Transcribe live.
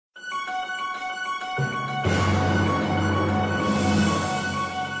We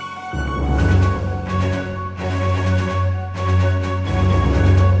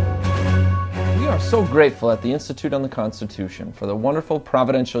are so grateful at the Institute on the Constitution for the wonderful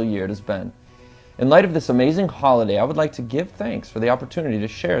providential year it has been. In light of this amazing holiday, I would like to give thanks for the opportunity to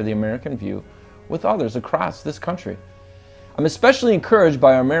share the American view with others across this country. I'm especially encouraged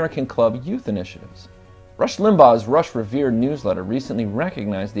by our American Club youth initiatives. Rush Limbaugh's Revere Newsletter recently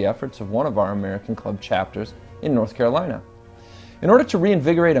recognized the efforts of one of our American Club chapters in North Carolina. In order to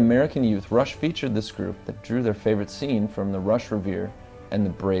reinvigorate American youth, Rush featured this group that drew their favorite scene from the Rush Revere and the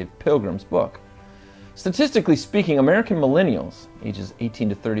Brave Pilgrims book. Statistically speaking, American millennials, ages 18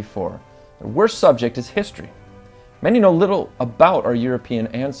 to 34, their worst subject is history. Many know little about our European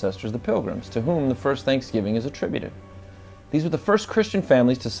ancestors, the Pilgrims, to whom the first Thanksgiving is attributed. These were the first Christian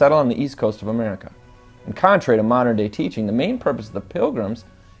families to settle on the east coast of America. And contrary to modern-day teaching, the main purpose of the Pilgrims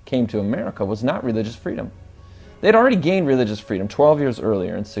came to America was not religious freedom. They had already gained religious freedom 12 years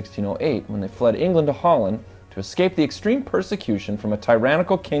earlier in 1608 when they fled England to Holland to escape the extreme persecution from a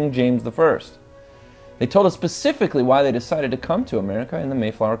tyrannical King James I. They told us specifically why they decided to come to America in the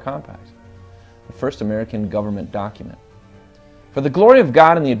Mayflower Compact, the first American government document. For the glory of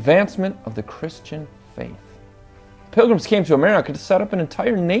God and the advancement of the Christian faith. The Pilgrims came to America to set up an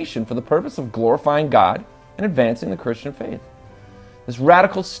entire nation for the purpose of glorifying God and advancing the Christian faith. This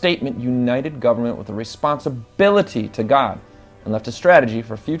radical statement united government with a responsibility to God and left a strategy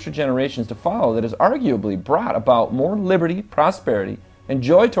for future generations to follow that has arguably brought about more liberty, prosperity, and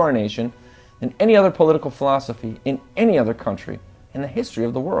joy to our nation than any other political philosophy in any other country in the history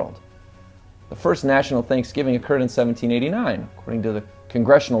of the world. The first national Thanksgiving occurred in 1789, according to the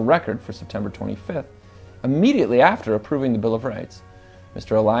congressional record for September 25th. Immediately after approving the Bill of Rights,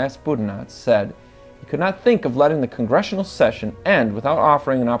 Mr. Elias Boudinot said he could not think of letting the congressional session end without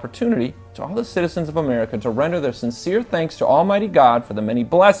offering an opportunity to all the citizens of America to render their sincere thanks to Almighty God for the many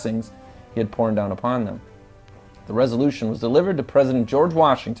blessings He had poured down upon them. The resolution was delivered to President George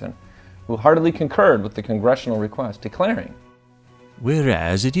Washington, who heartily concurred with the congressional request, declaring,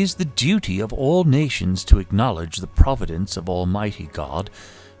 "Whereas it is the duty of all nations to acknowledge the providence of Almighty God,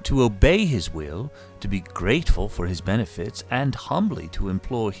 to obey His will, to be grateful for His benefits, and humbly to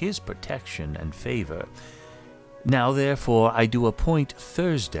implore His protection and favor. Now therefore I do appoint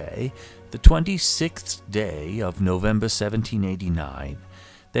Thursday, the 26th day of November 1789,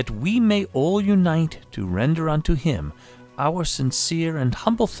 that we may all unite to render unto Him our sincere and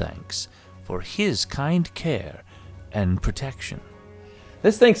humble thanks for His kind care and protection."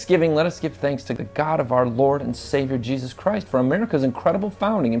 This Thanksgiving, let us give thanks to the God of our Lord and Savior Jesus Christ for America's incredible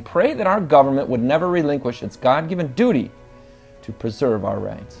founding and pray that our government would never relinquish its God-given duty to preserve our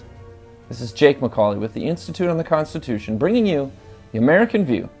rights. This is Jake MacAulay with the Institute on the Constitution, bringing you the American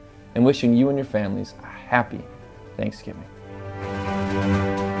View and wishing you and your families a happy Thanksgiving.